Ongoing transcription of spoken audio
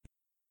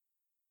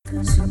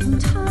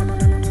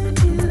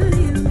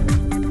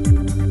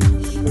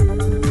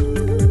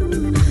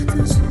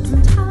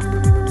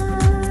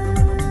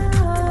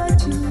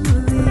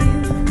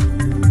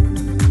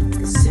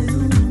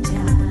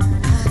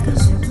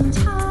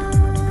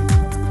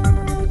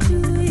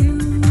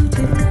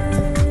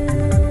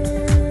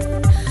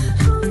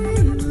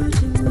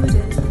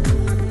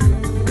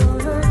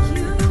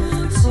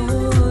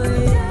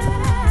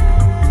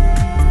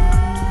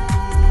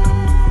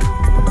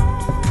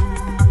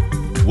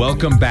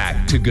Welcome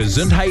back to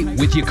Gesundheit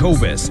with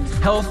Jacobus,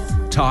 Health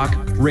Talk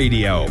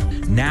Radio.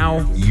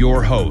 Now,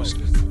 your host,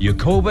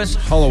 Jacobus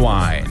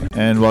Hollowine.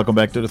 And welcome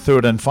back to the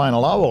third and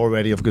final hour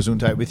already of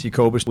Gesundheit with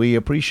Jacobus. We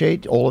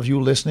appreciate all of you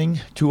listening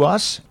to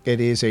us.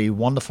 It is a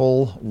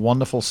wonderful,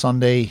 wonderful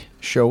Sunday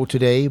show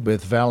today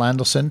with Val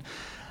Anderson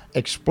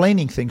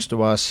explaining things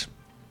to us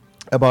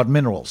about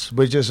minerals,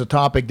 which is a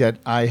topic that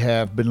I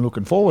have been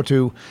looking forward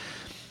to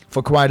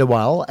for quite a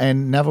while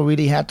and never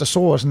really had the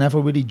source, never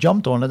really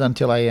jumped on it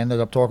until I ended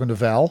up talking to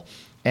Val.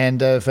 And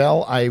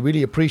Val, I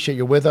really appreciate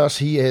you with us.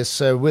 He is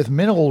with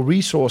Mineral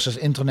Resources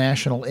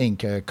International,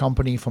 Inc., a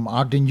company from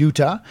Ogden,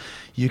 Utah.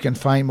 You can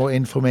find more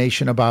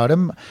information about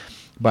him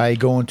by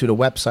going to the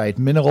website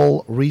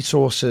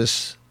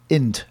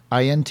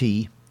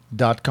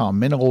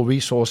mineralresourcesint.com,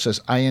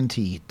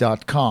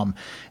 mineralresourcesint.com.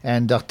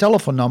 And their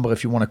telephone number,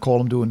 if you want to call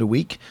them during the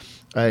week,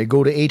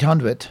 go to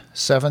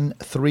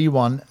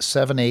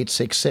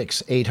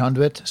 800-731-7866,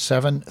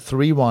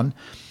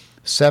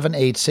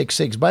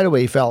 800-731-7866. By the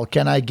way, Val,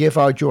 can I give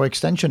out your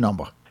extension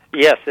number?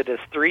 Yes, it is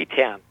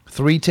 310.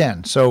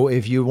 310. So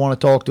if you want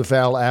to talk to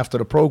Val after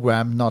the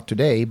program, not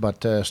today,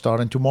 but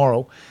starting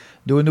tomorrow,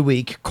 during the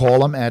week,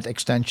 call him at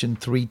extension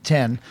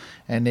 310,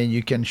 and then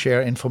you can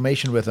share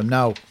information with him.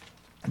 Now,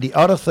 the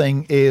other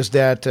thing is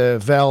that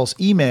Val's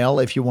email,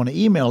 if you want to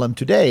email him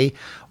today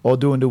or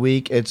during the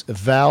week, it's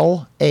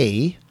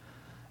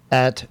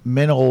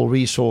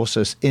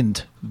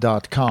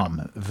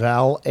vala@mineralresourcesint.com.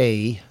 Val,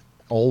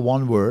 all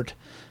one word,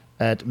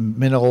 at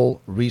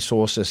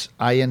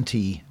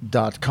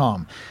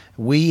mineralresourcesint.com.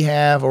 We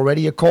have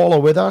already a caller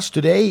with us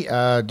today,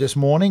 this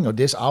morning, or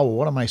this hour.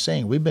 What am I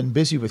saying? We've been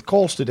busy with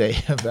calls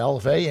today, Val.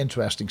 Very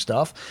interesting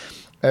stuff.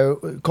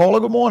 Caller,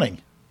 good morning.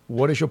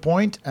 What is your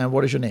point and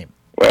what is your name?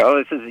 Well,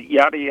 this is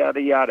yada, yada,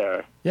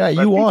 yada. Yeah,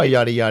 you are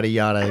yada, yada,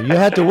 yada. You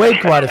had to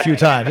wait quite a few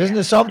times. Isn't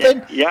it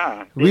something?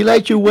 Yeah. We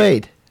let you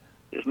wait.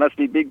 This must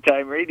be big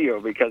time radio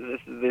because this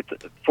is the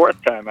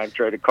fourth time I've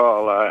tried to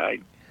call. I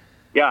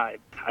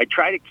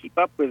try to keep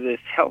up with this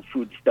health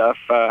food stuff.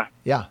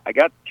 Yeah. I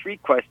got 3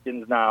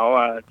 questions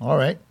now. All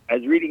right. I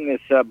was reading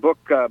this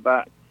book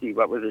about,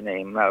 what was the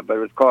name? But it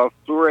was called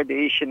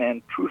Fluoridation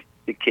and Tooth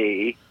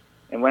Decay.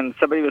 And when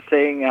somebody was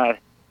saying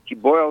she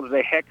boils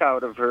the heck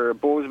out of her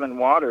Bozeman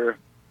water,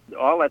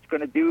 all that's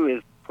going to do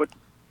is put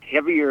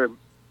heavier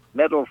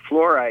metal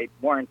fluoride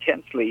more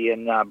intensely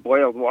in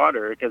boiled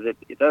water because it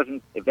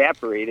doesn't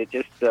evaporate, it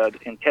just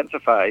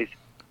intensifies.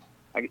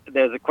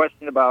 There's a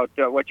question about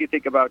what you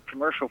think about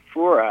commercial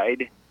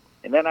fluoride,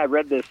 and then I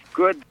read this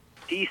good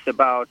piece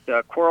about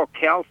coral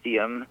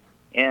calcium,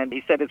 and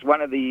he said it's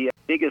one of the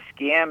biggest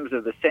scams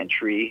of the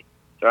century,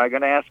 so I'm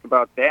going to ask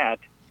about that.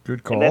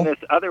 Good call. And then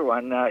this other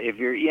one, if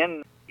you're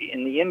in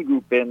the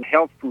in-group in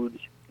health foods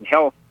and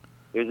health,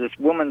 there's this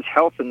Women's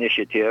Health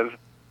Initiative,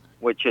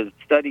 which is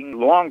studying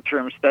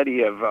long-term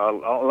study of a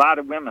lot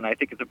of women. I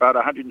think it's about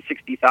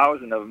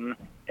 160,000 of them,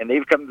 and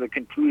they've come to the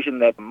conclusion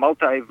that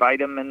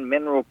multivitamin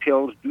mineral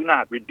pills do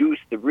not reduce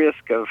the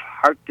risk of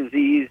heart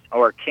disease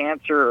or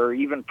cancer or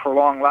even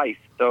prolong life.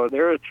 So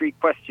there are 3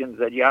 questions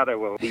that Yada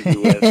will leave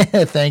you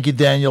with. Thank you,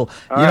 Daniel.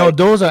 All right.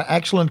 Those are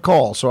excellent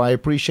calls, so I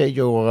appreciate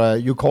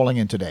you calling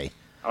in today.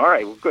 All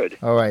right, well, good.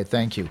 All right,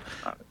 thank you.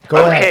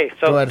 Go ahead,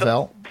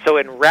 Val. So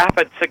in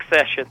rapid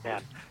succession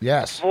then,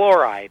 yes,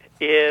 fluoride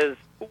is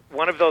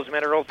one of those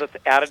minerals that's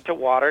added to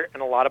water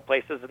in a lot of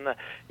places in the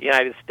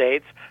United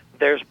States.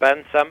 There's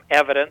been some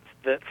evidence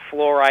that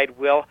fluoride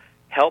will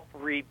help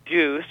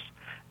reduce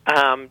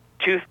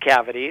tooth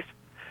cavities,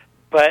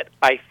 but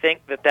I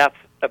think that that's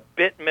a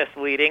bit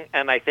misleading,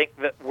 and I think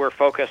that we're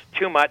focused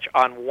too much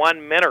on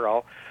one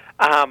mineral.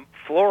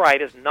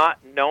 Fluoride is not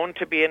known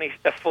to be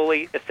a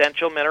fully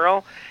essential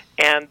mineral,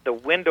 and the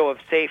window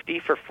of safety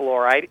for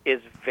fluoride is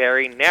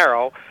very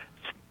narrow.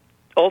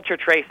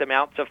 Ultra-trace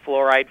amounts of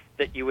fluoride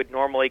that you would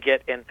normally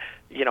get in,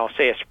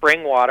 say a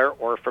spring water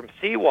or from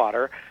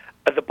seawater,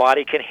 the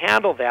body can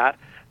handle that,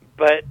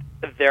 but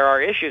there are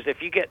issues.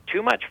 If you get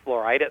too much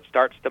fluoride, it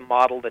starts to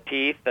mottle the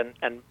teeth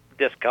and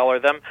discolor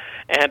them,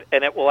 and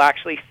it will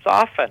actually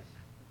soften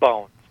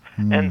bones.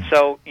 And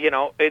so,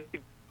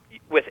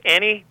 with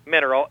any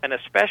mineral, and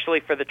especially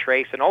for the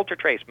trace and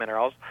ultra-trace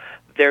minerals,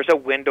 there's a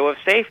window of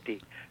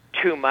safety.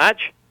 Too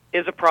much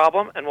is a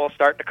problem and will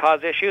start to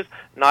cause issues.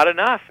 Not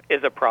enough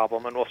is a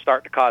problem and will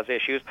start to cause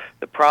issues.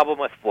 The problem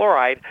with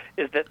fluoride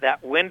is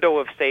that window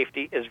of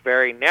safety is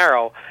very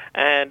narrow,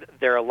 and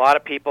there are a lot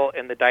of people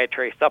in the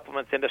dietary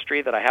supplements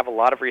industry that I have a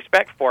lot of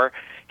respect for,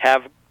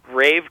 have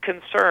grave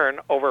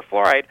concern over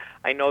fluoride.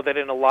 I know that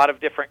in a lot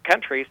of different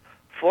countries,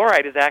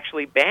 fluoride is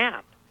actually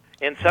banned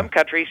In some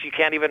countries, you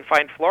can't even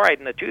find fluoride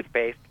in the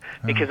toothpaste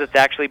because it's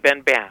actually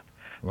been banned.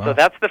 Wow. So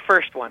that's the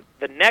first one.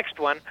 The next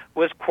one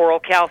was coral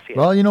calcium.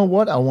 Well, you know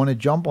what? I want to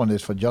jump on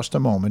this for just a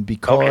moment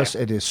because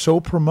it is so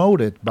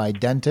promoted by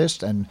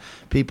dentists and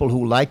people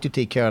who like to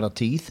take care of their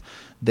teeth.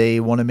 They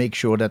want to make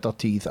sure that their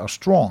teeth are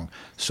strong.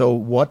 So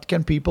what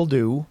can people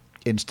do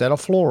instead of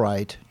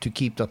fluoride to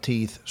keep their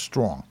teeth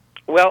strong?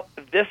 Well,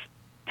 this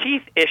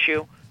teeth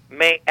issue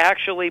may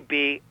actually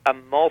be a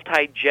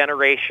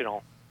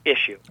multi-generational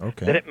issue.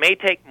 Okay. That it may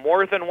take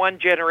more than one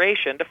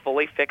generation to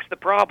fully fix the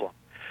problem.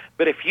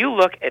 But if you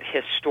look at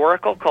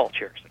historical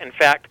cultures, in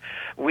fact,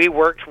 we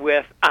worked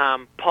with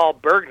Paul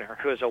Bergner,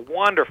 who is a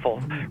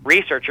wonderful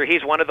researcher.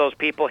 He's one of those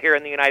people here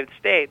in the United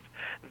States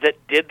that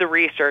did the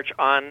research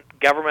on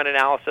government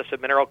analysis of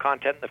mineral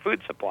content in the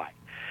food supply.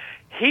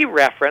 He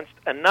referenced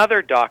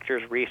another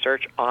doctor's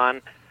research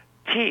on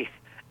teeth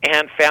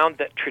and found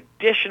that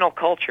traditional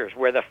cultures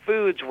where the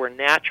foods were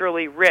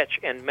naturally rich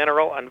in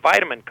mineral and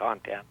vitamin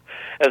content,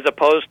 as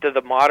opposed to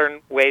the modern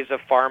ways of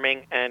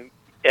farming and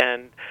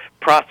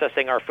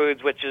processing our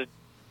foods, which is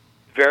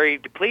very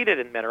depleted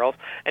in minerals,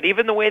 and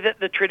even the way that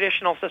the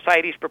traditional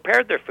societies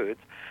prepared their foods,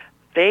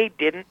 they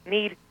didn't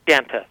need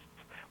dentists.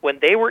 When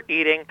they were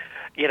eating,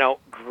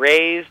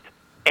 grazed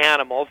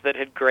animals that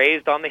had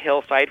grazed on the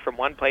hillside from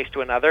one place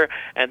to another,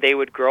 and they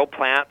would grow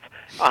plants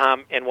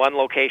in one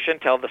location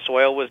till the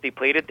soil was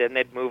depleted, then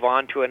they'd move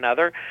on to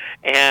another,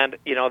 and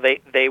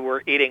they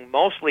were eating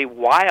mostly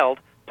wild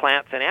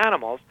plants and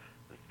animals.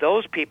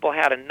 Those people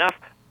had enough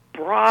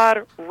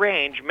broad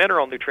range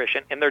mineral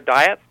nutrition in their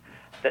diets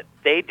that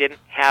they didn't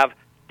have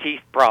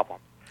teeth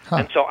problems.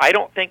 And so I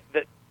don't think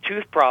that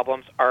tooth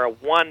problems are a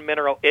one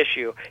mineral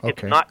issue. Okay.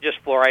 It's not just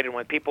fluoride, and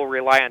when people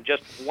rely on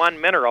just one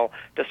mineral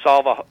to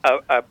solve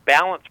a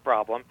balance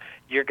problem,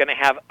 you're going to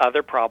have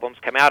other problems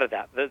come out of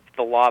that. That's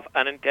the law of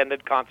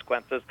unintended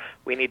consequences.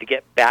 We need to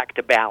get back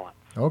to balance.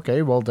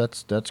 Okay, well,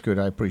 that's good.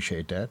 I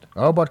appreciate that.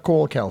 How about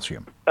coral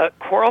calcium?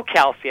 Coral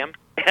calcium,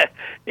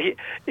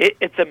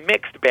 it's a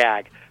mixed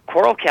bag.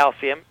 Coral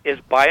calcium is,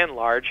 by and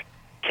large,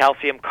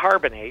 calcium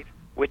carbonate,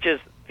 which is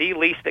the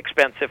least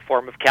expensive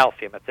form of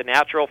calcium. It's a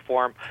natural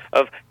form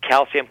of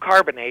calcium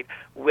carbonate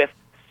with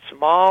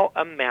small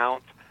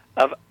amounts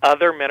of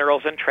other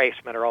minerals and trace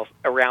minerals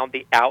around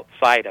the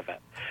outside of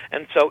it.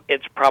 And so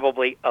it's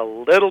probably a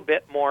little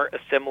bit more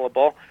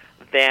assimilable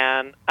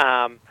than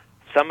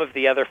some of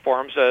the other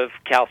forms of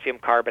calcium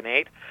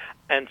carbonate.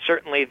 And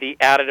certainly the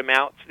added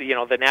amounts,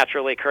 the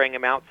naturally occurring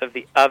amounts of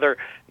the other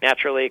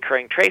naturally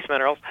occurring trace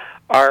minerals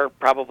are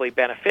probably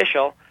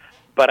beneficial,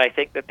 but I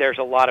think that there's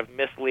a lot of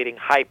misleading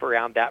hype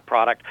around that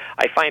product.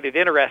 I find it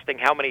interesting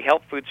how many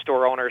health food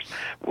store owners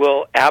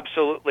will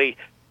absolutely,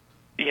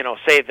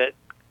 say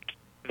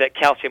that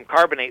calcium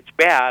carbonate's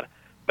bad,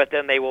 but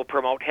then they will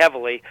promote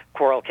heavily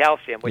coral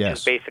calcium, which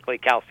is basically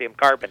calcium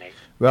carbonate.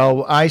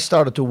 Well, I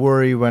started to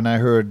worry when I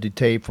heard the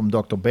tape from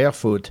Dr.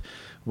 Barefoot,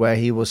 where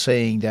he was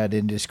saying that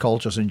in these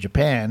cultures in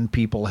Japan,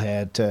 people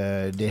had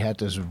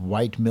this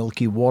white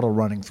milky water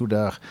running through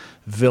their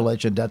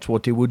village, and that's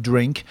what they would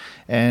drink,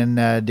 and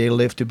they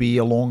lived to be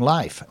a long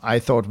life. I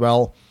thought,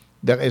 well,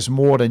 there is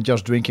more than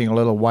just drinking a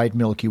little white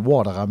milky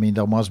water. I mean,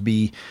 there must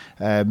be,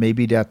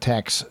 maybe their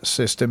tax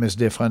system is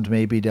different,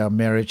 maybe their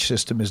marriage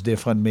system is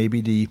different,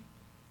 maybe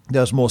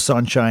there's more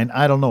sunshine.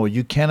 I don't know.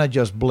 You cannot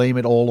just blame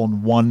it all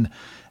on one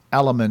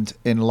element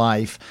in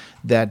life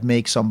that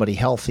makes somebody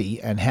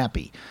healthy and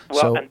happy.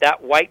 Well, and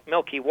that white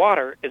milky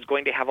water is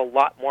going to have a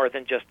lot more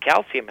than just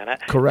calcium in it.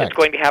 Correct. It's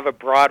going to have a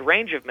broad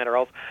range of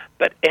minerals,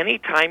 but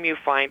anytime you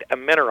find a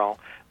mineral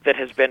that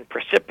has been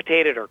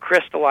precipitated or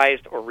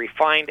crystallized or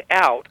refined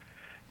out,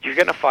 you're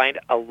going to find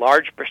a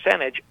large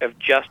percentage of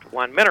just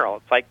one mineral.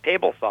 It's like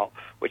table salt,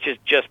 which is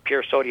just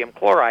pure sodium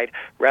chloride,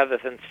 rather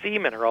than sea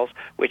minerals,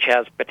 which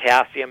has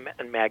potassium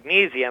and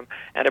magnesium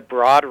and a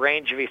broad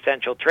range of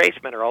essential trace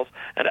minerals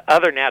and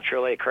other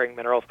naturally occurring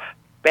minerals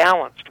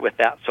balanced with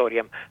that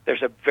sodium.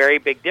 There's a very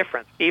big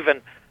difference.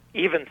 Even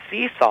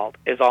sea salt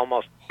is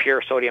almost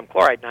pure sodium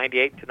chloride,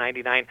 98 to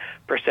 99%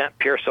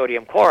 pure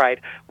sodium chloride,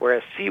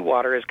 whereas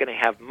seawater is going to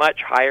have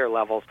much higher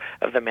levels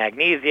of the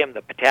magnesium,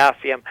 the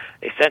potassium,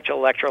 essential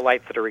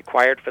electrolytes that are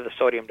required for the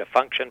sodium to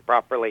function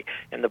properly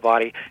in the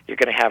body. You're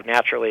going to have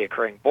naturally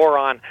occurring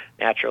boron,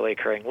 naturally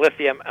occurring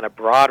lithium, and a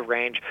broad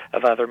range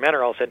of other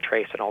minerals in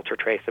trace and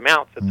ultra-trace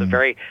amounts. It's a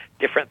very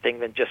different thing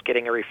than just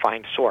getting a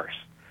refined source.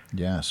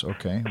 Yes,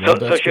 okay. Well,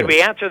 so should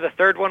we answer the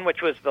third one,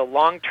 which was the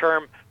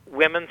long-term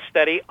women's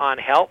study on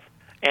health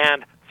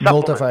and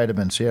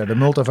multivitamins, the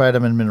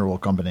multivitamin mineral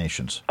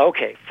combinations.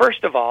 Okay,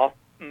 first of all,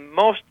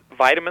 most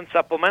vitamin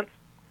supplements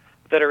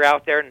that are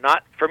out there,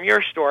 not from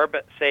your store,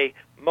 but say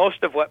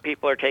most of what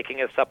people are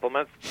taking as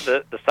supplements,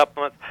 the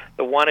supplements,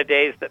 the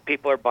one-a-days that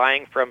people are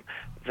buying from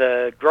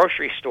the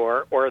grocery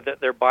store or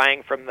that they're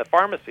buying from the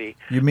pharmacy.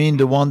 You mean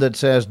the one that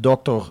says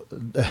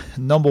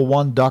number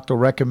one doctor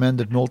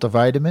recommended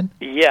multivitamin?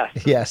 Yes.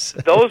 Yes.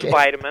 Those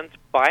vitamins,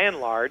 by and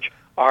large,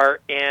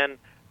 are in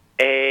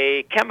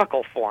a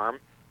chemical form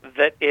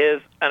that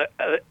is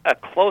a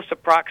close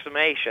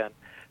approximation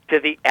to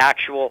the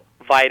actual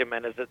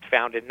vitamin as it's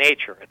found in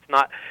nature. It's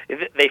not.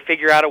 They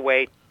figure out a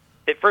way.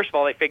 First of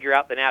all, they figure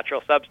out the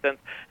natural substance,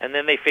 and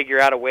then they figure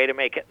out a way to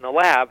make it in the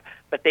lab,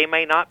 but they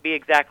may not be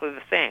exactly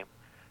the same.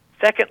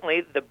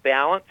 Secondly, the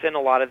balance in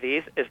a lot of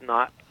these is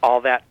not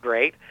all that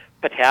great.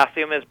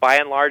 Potassium is by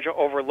and large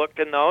overlooked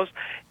in those,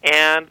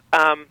 and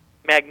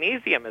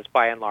magnesium is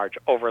by and large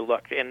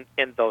overlooked in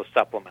those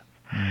supplements.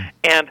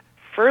 And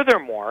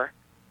furthermore,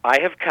 I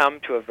have come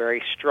to a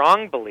very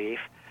strong belief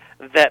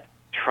that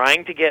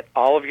trying to get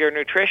all of your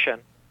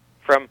nutrition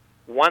from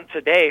once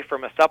a day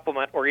from a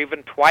supplement or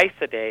even twice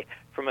a day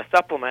from a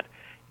supplement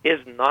is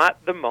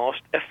not the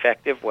most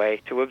effective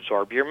way to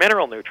absorb your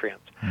mineral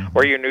nutrients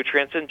or your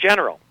nutrients in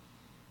general.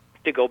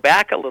 To go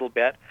back a little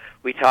bit,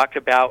 we talked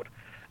about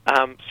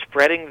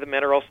spreading the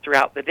minerals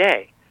throughout the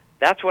day.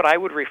 That's what I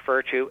would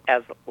refer to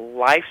as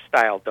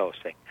lifestyle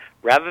dosing.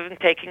 Rather than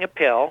taking a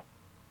pill,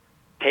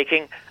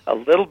 taking a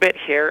little bit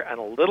here and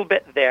a little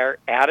bit there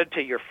added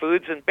to your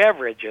foods and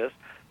beverages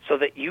so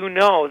that you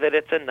know that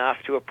it's enough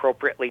to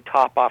appropriately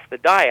top off the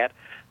diet,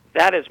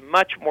 that is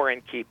much more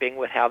in keeping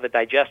with how the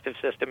digestive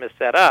system is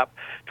set up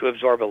to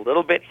absorb a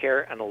little bit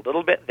here and a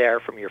little bit there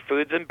from your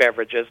foods and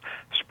beverages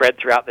spread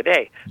throughout the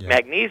day. Yeah.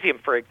 Magnesium,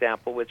 for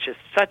example, which is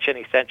such an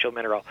essential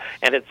mineral,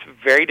 and it's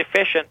very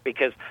deficient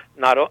because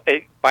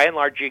by and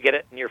large you get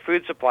it in your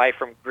food supply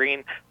from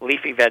green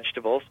leafy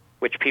vegetables,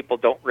 which people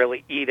don't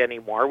really eat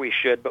anymore. We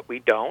should, but we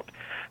don't.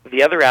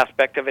 The other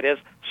aspect of it is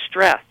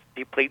stress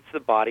depletes the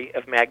body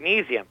of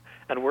magnesium,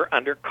 and we're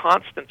under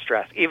constant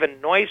stress. Even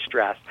noise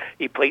stress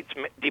depletes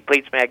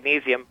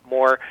magnesium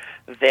more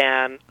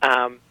than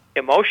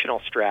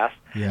emotional stress,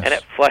 and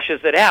it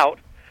flushes it out.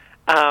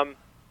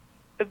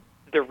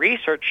 The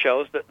research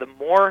shows that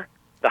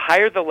the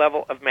higher the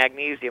level of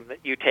magnesium that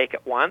you take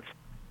at once,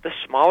 the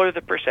smaller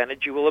the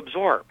percentage you will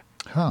absorb.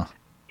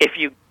 If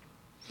you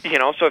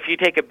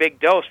take a big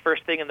dose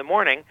first thing in the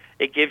morning,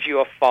 it gives you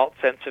a false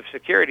sense of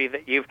security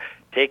that you've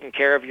taken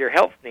care of your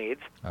health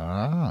needs.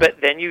 But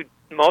then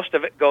most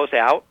of it goes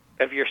out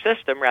of your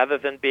system rather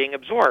than being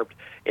absorbed.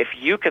 If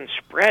you can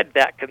spread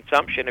that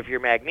consumption of your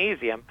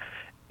magnesium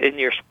in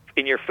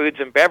your foods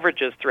and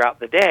beverages throughout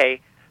the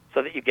day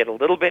so that you get a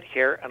little bit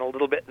here and a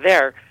little bit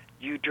there,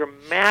 you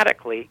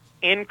dramatically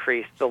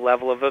increase the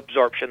level of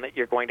absorption that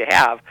you're going to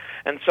have.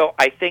 And so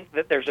I think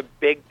that there's a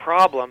big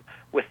problem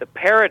with the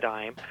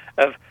paradigm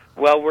of,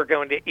 well, we're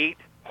going to eat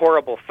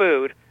horrible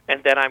food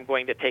and then I'm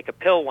going to take a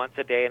pill once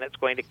a day and it's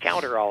going to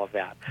counter all of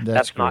that.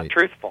 That's not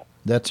truthful.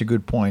 That's a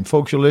good point.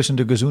 Folks, you're listening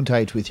to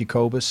Gesundheit with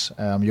Jacobus.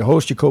 Your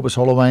host, Jacobus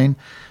Hollowijn.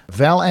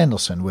 Val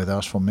Anderson with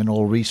us from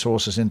Mineral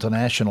Resources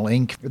International,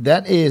 Inc.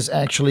 That is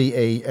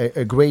actually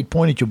a great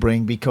point that you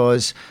bring,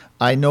 because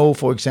I know,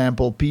 for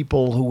example,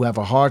 people who have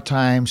a hard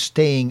time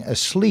staying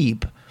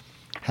asleep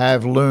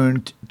have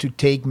learned to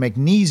take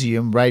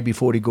magnesium right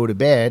before they go to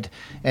bed,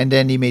 and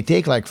then they may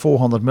take like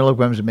 400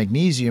 milligrams of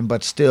magnesium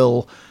but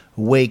still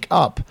wake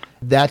up.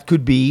 That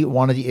could be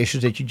one of the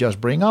issues that you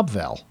just bring up,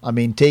 Val. I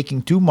mean,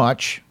 taking too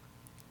much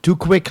too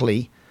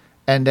quickly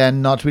and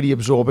then not really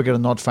absorbing it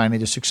and not finding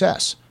the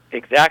success.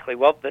 Exactly.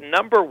 Well, the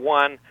number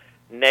one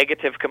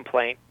negative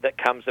complaint that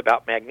comes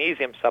about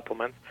magnesium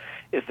supplements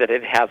is that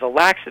it has a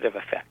laxative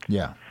effect.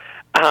 Yeah.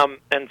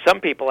 And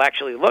some people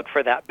actually look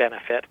for that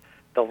benefit.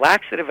 The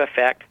laxative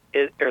effect,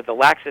 or the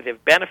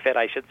laxative benefit,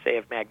 I should say,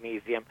 of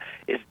magnesium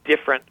is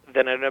different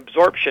than an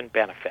absorption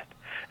benefit.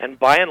 And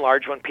by and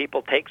large, when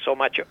people take so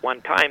much at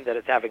one time that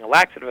it's having a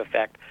laxative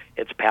effect,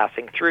 it's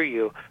passing through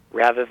you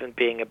rather than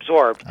being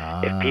absorbed.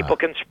 If people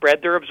can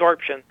spread their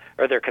absorption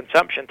or their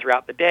consumption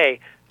throughout the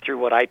day through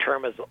what I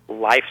term as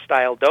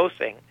lifestyle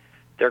dosing,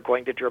 they're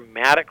going to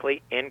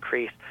dramatically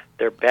increase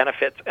their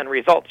benefits and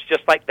results,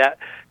 just like that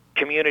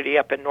community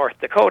up in North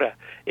Dakota.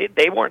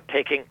 They weren't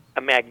taking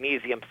a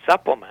magnesium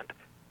supplement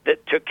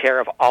that took care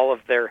of all of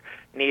their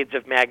needs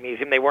of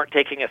magnesium. They weren't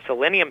taking a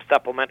selenium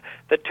supplement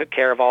that took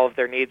care of all of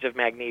their needs of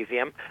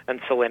magnesium and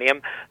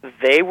selenium.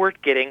 They were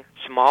getting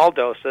small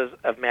doses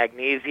of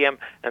magnesium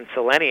and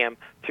selenium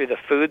through the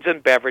foods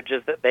and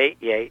beverages that they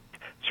ate,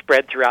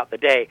 spread throughout the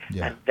day,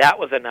 and that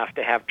was enough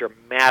to have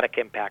dramatic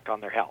impact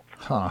on their health.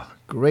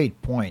 Great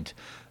point.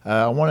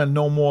 I want to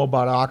know more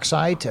about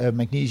oxide,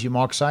 magnesium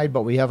oxide,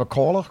 but we have a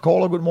caller.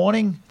 Caller, good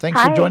morning.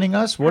 Thanks for joining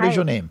us. What is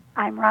your name?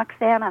 I'm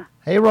Roxana.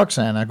 Hey,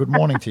 Roxana. Good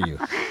morning to you.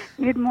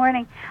 Good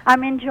morning.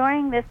 I'm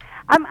enjoying this.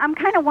 I'm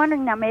kind of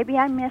wondering now, maybe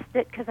I missed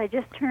it because I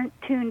just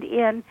tuned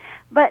in,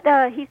 but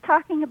he's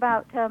talking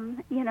about,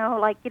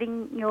 like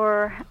getting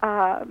your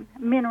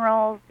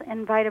minerals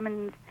and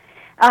vitamins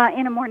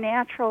in a more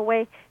natural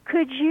way.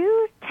 Could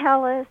you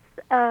tell us,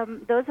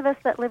 those of us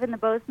that live in the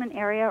Bozeman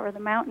area or the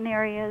mountain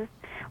areas,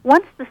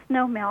 once the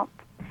snow melts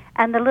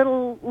and the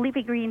little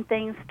leafy green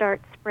things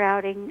start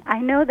sprouting, I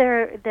know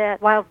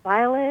that wild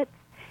violets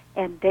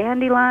and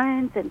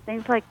dandelions and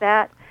things like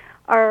that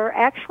are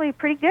actually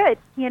pretty good.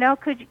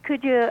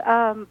 Could you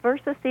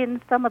verse us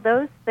in some of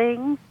those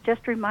things?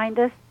 Just remind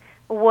us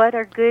what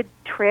are good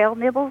trail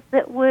nibbles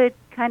that would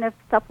kind of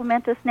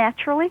supplement us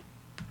naturally?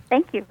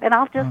 Thank you. And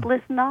I'll just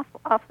listen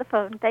off the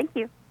phone. Thank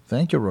you.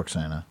 Thank you,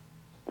 Roxana.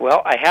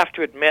 Well, I have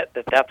to admit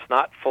that that's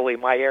not fully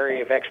my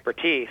area of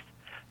expertise,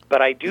 but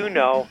I do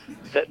know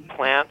that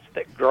plants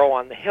that grow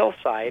on the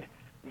hillside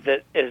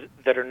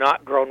that are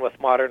not grown with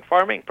modern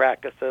farming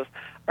practices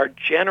are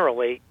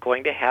generally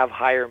going to have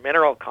higher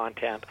mineral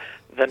content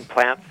than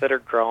plants that are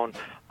grown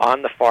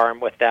on the farm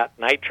with that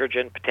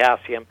nitrogen,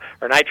 potassium,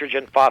 or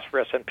nitrogen,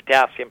 phosphorus, and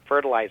potassium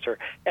fertilizer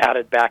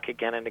added back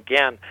again and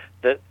again,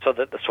 so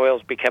that the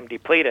soils become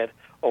depleted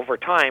over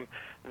time.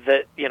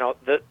 That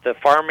the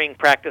farming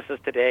practices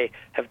today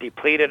have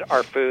depleted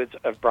our foods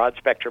of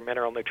broad-spectrum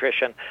mineral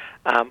nutrition.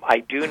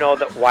 I do know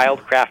that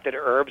wild-crafted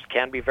herbs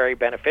can be very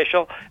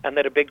beneficial, and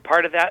that a big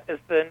part of that is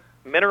the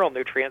mineral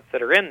nutrients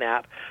that are in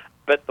that,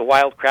 but the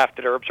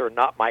wild-crafted herbs are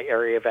not my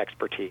area of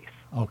expertise.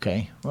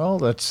 Okay, well,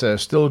 that's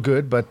still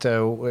good, but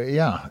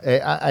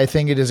I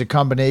think it is a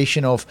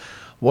combination of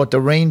what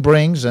the rain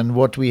brings and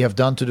what we have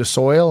done to the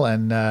soil,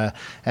 and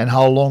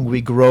how long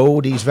we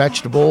grow these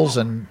vegetables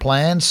and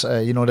plants,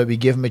 that we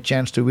give them a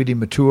chance to really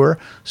mature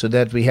so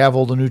that we have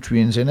all the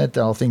nutrients in it.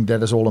 I think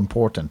that is all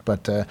important.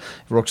 But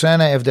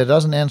Roxana, if that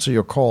doesn't answer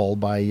your call,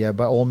 by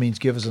all means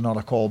give us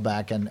another call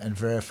back and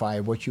verify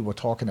what you were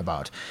talking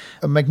about.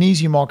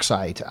 Magnesium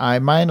oxide.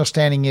 My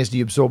understanding is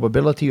the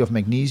absorbability of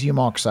magnesium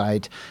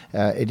oxide,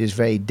 it is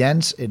very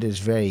dense, it is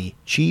very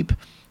cheap,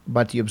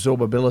 but the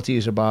absorbability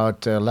is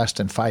about less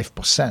than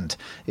 5%.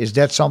 Is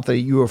that something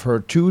you have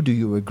heard too? Do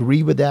you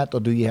agree with that, or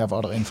do you have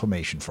other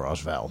information for us,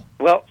 Val?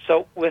 Well,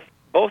 so with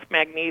both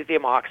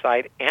magnesium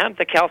oxide and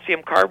the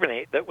calcium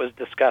carbonate that was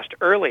discussed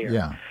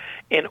earlier,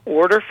 in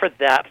order for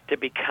that to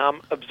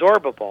become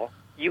absorbable,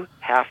 you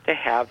have to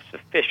have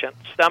sufficient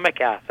stomach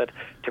acid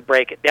to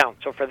break it down.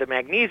 So for the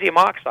magnesium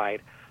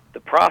oxide, the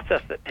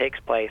process that takes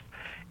place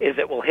is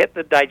it will hit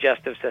the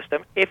digestive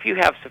system. If you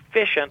have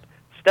sufficient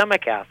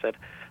stomach acid,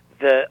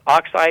 the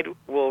oxide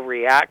will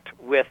react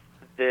with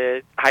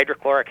the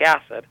hydrochloric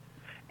acid,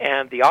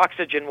 and the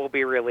oxygen will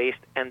be released,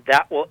 and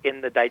that will,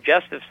 in the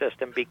digestive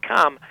system,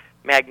 become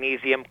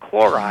magnesium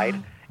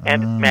chloride.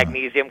 And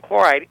magnesium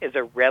chloride is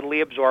a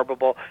readily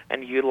absorbable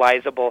and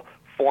utilizable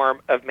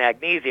form of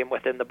magnesium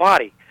within the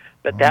body.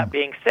 But that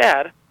being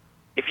said,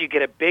 if you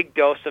get a big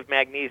dose of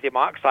magnesium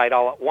oxide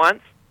all at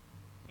once,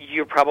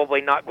 you're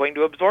probably not going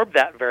to absorb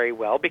that very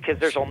well, because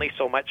there's only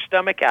so much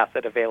stomach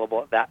acid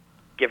available at that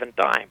given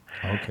time.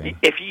 Okay.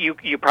 If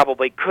you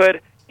probably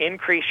could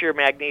increase your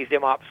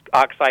magnesium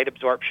oxide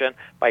absorption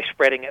by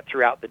spreading it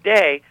throughout the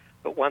day,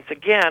 but once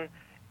again,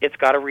 it's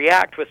got to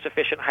react with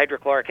sufficient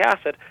hydrochloric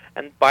acid,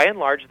 and by and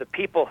large, the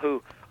people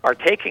who are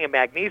taking a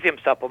magnesium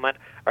supplement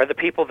are the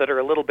people that are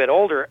a little bit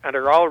older and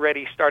are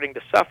already starting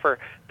to suffer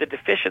the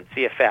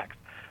deficiency effects.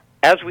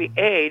 As we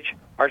age,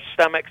 our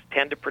stomachs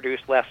tend to produce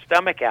less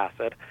stomach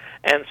acid,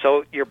 and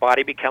so your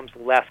body becomes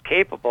less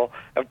capable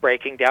of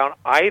breaking down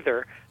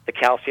either the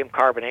calcium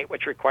carbonate,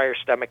 which requires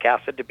stomach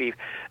acid to be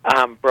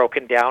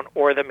broken down,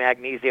 or the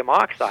magnesium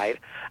oxide.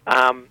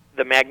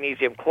 The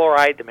magnesium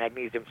chloride, the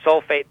magnesium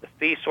sulfate, the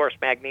C-source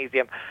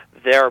magnesium,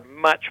 they're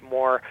much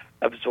more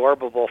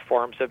absorbable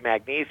forms of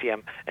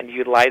magnesium and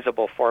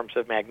utilizable forms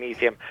of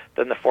magnesium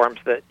than the forms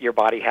that your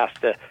body has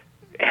to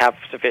have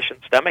sufficient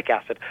stomach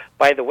acid.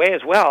 By the way,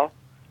 as well,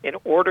 in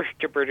order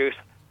to produce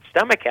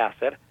stomach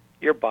acid,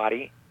 your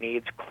body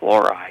needs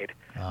chloride,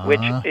 which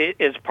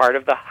is part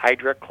of the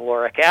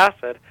hydrochloric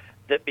acid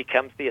that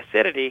becomes the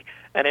acidity.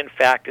 And in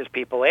fact, as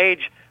people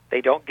age, they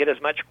don't get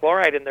as much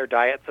chloride in their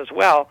diets as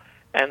well,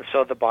 and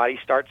so the body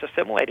starts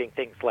assimilating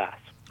things less.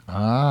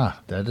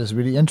 That is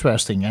really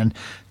interesting. And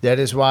that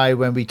is why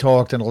when we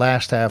talked in the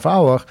last half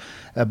hour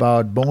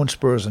about bone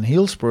spurs and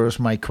heel spurs,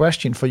 my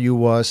question for you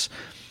was,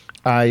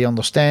 I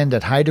understand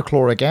that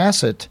hydrochloric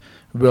acid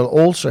will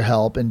also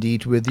help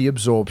indeed with the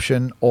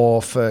absorption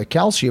of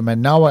calcium.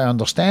 And now I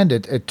understand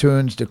it. It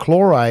turns the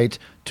chloride,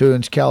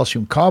 turns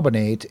calcium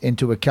carbonate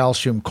into a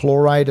calcium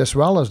chloride as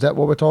well. Is that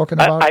what we're talking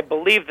about? I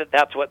believe that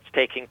that's what's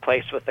taking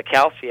place with the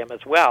calcium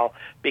as well,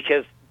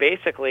 because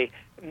basically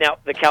now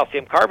the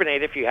calcium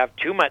carbonate, if you have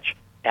too much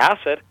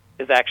acid,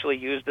 is actually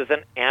used as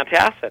an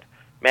antacid.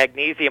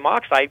 Magnesium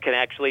oxide can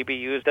actually be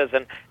used as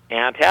an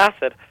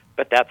antacid,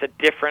 but that's a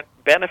different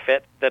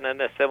benefit than an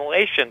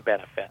assimilation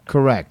benefit.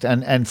 Correct.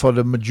 And for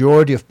the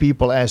majority of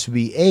people, as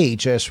we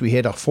age, as we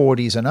hit our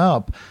 40s and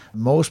up,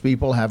 most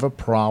people have a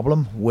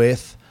problem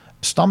with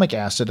stomach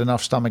acid,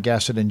 enough stomach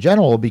acid in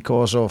general,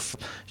 because of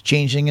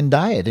changing in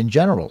diet in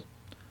general.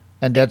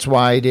 And that's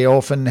why they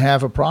often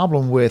have a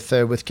problem with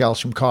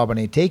calcium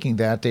carbonate taking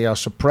that. They are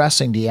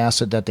suppressing the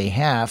acid that they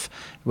have,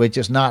 which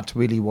is not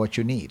really what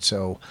you need.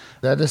 So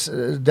that is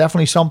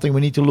definitely something we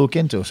need to look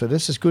into. So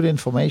this is good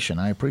information.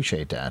 I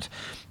appreciate that.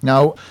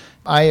 Now,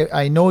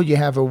 I know you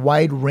have a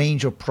wide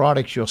range of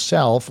products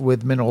yourself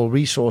with Mineral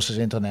Resources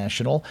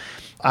International.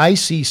 I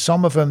see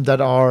some of them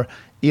that are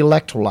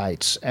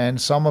electrolytes,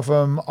 and some of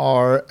them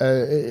are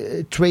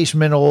trace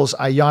minerals,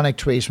 ionic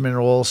trace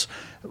minerals.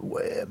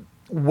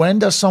 When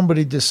does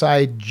somebody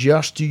decide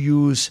just to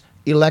use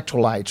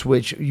electrolytes,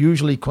 which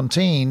usually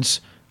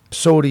contains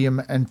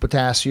sodium and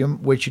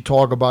potassium, which you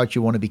talk about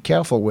you want to be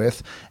careful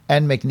with,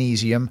 and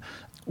magnesium?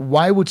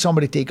 why would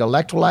somebody take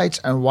electrolytes,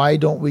 and why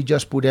don't we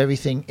just put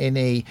everything in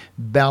a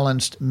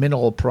balanced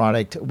mineral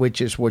product,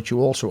 which is what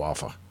you also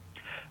offer?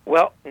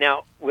 Well,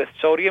 now, with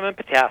sodium and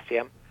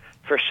potassium,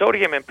 for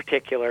sodium in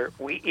particular,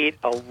 we eat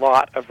a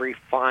lot of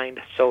refined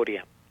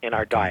sodium in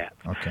our diet.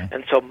 Okay.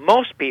 And so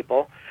most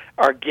people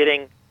are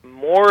getting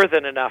more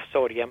than enough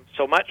sodium,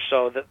 so much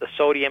so that the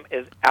sodium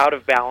is out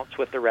of balance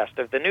with the rest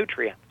of the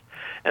nutrients.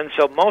 And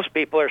so most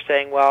people are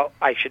saying, well,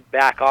 I should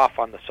back off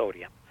on the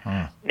sodium.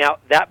 Now,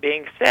 that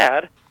being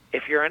said,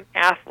 if you're an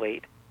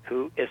athlete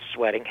who is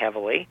sweating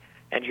heavily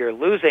and you're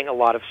losing a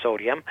lot of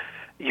sodium,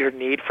 your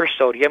need for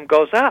sodium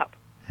goes up.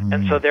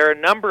 And so there are a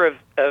number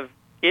of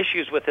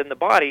issues within the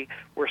body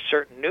where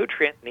certain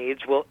nutrient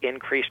needs will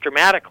increase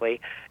dramatically.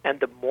 And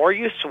the more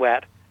you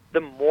sweat,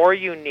 the more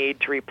you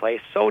need to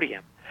replace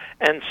sodium.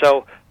 And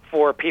so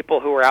for people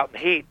who are out in the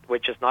heat,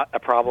 which is not a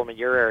problem in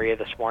your area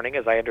this morning,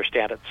 as I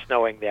understand it's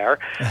snowing there,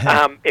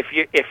 if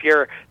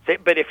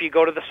you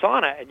go to the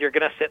sauna and you're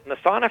going to sit in the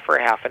sauna for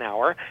a half an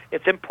hour,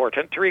 it's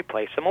important to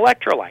replace some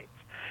electrolytes.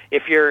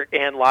 If you're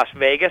in Las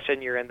Vegas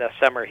and you're in the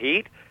summer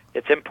heat,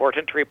 it's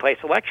important to replace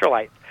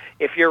electrolytes.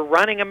 If you're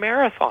running a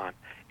marathon,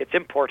 it's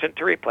important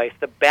to replace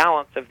the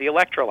balance of the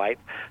electrolytes,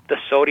 the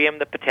sodium,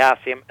 the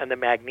potassium, and the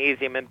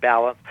magnesium in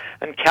balance,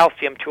 and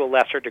calcium to a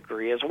lesser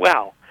degree as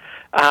well.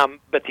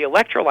 But the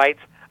electrolytes,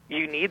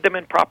 you need them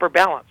in proper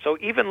balance. So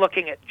even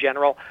looking at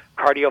general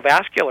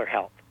cardiovascular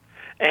health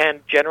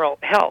and general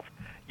health,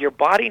 your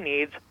body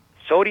needs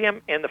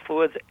sodium in the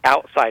fluids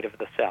outside of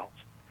the cells.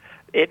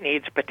 It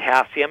needs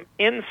potassium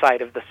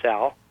inside of the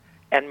cell,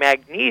 and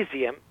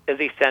magnesium is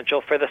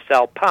essential for the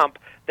cell pump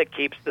that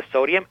keeps the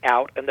sodium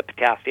out and the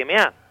potassium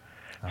in.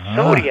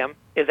 Sodium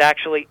is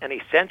actually an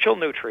essential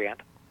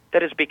nutrient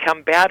that has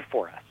become bad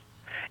for us.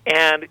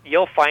 And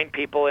you'll find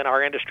people in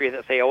our industry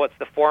that say, oh, it's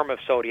the form of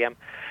sodium.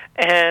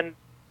 And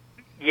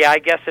yeah, I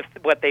guess if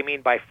what they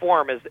mean by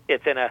form is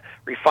it's in a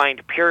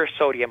refined pure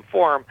sodium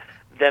form,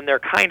 then they're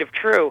kind of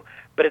true.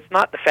 But it's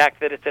not the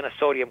fact that it's in a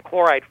sodium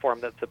chloride form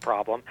that's the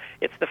problem.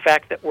 It's the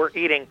fact that we're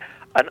eating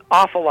an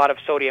awful lot of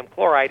sodium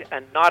chloride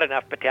and not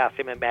enough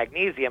potassium and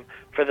magnesium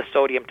for the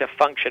sodium to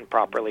function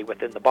properly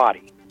within the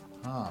body.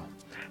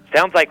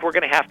 Sounds like we're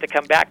going to have to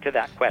come back to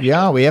that question.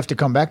 Yeah, we have to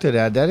come back to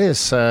that.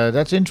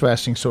 That's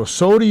interesting. So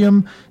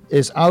sodium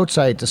is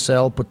outside the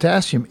cell,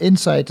 potassium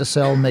inside the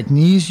cell,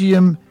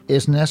 magnesium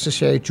is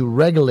necessary to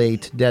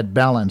regulate that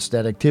balance,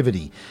 that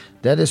activity.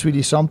 That is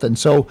really something.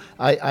 So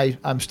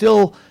I'm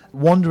still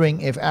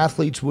wondering if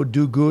athletes would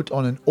do good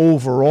on an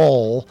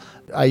overall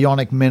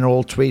ionic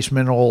mineral, trace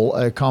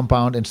mineral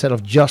compound instead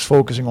of just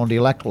focusing on the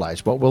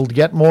electrolytes. But we'll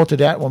get more to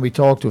that when we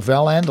talk to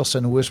Val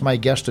Anderson, who is my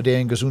guest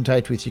today in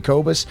Gesundheit with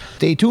Jacobus.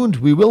 Stay tuned.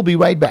 We will be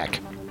right back.